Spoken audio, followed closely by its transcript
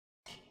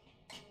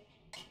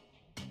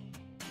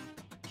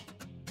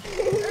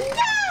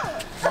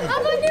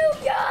I'm a new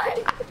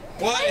guy.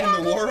 What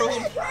in the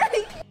world?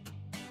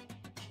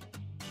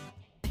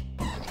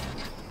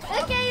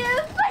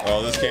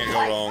 Oh, this can't go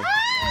wrong.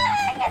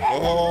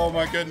 Oh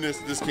my goodness,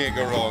 this can't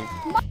go wrong.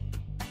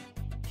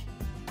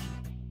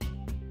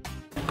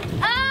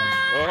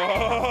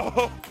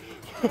 Oh.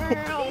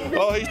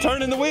 Oh, he's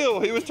turning the wheel.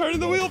 He was turning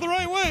the wheel the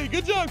right way.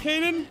 Good job,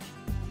 Kaden.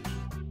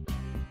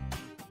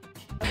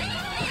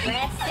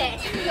 Press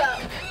it. Go.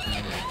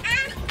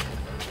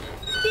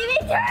 Jimmy,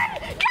 turn!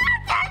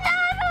 Don't turn the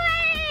other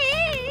way!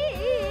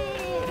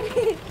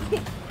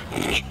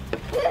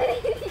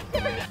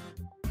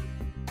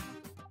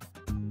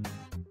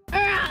 I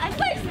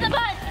pushed the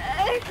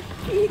button!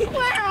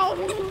 Wow!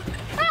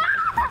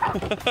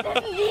 This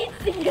needs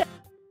to go.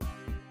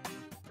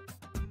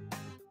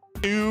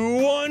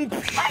 2, 1.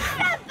 Push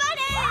that button!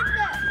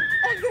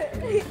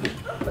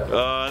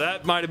 That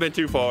might have been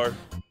too far.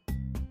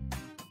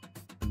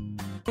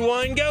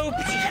 1, go!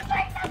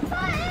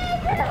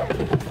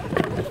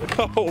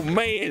 Oh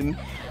man!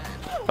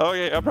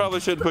 Okay, I probably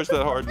shouldn't push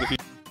that hard in the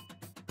future.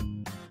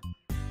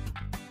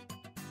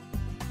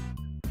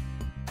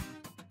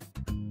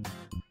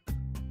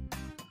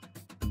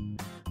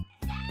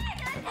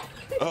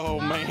 Oh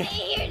man!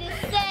 Here to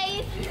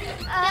save.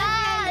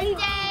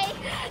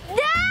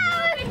 No!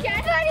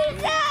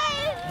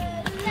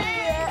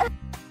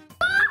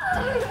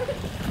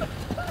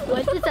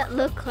 What does that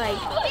look like?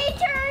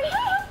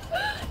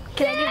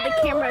 Can I give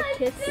the camera a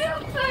kiss?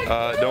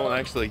 Don't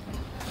actually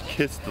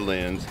kiss the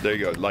lens. There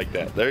you go, like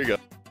that. There you go.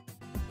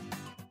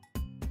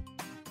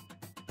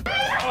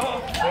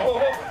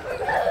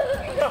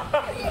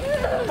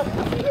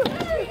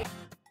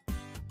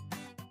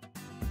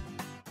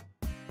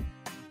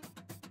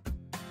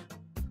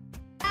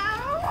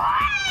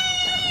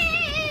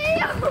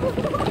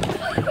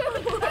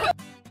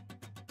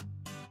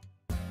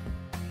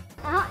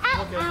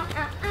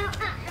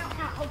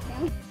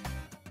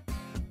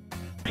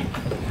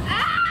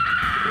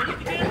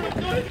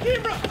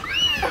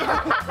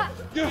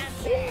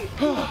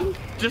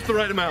 Just the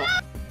right amount.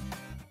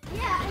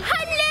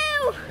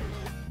 Hello!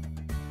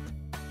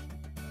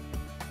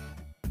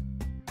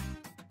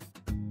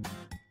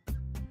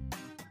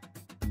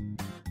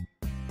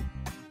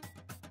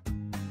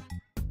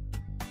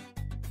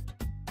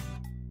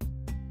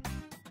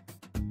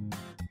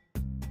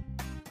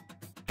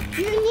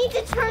 You need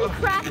to turn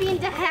crappy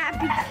into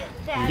happy.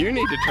 You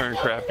need to turn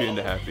crappy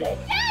into happy.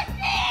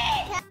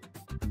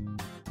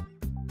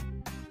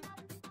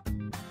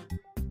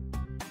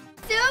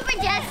 Super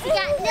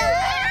Jessica, no!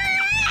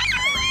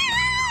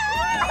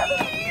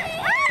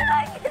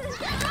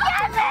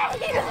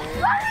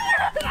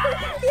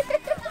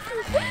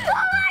 Oh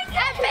my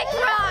God, big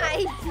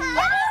ride!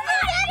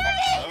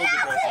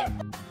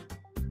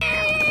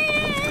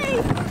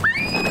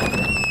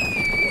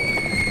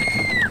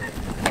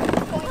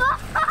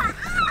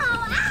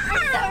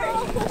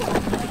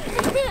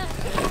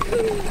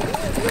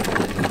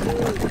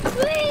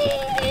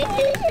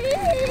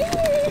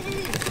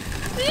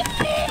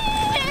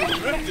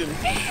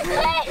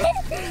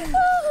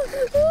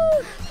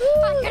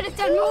 I could have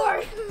done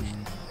more.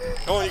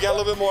 Come on, you got a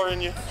little bit more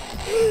in you.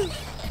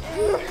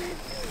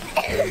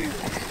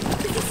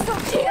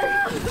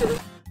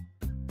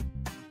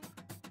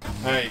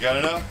 Alright, you got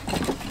enough?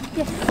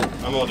 Yes.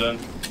 I'm all done.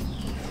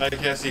 Alright,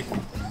 Cassie,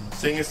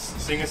 sing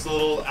us a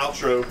little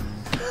outro.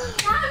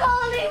 I'm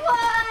only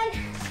one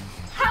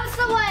house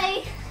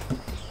away.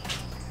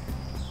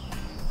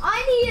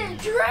 I need a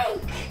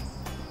drink.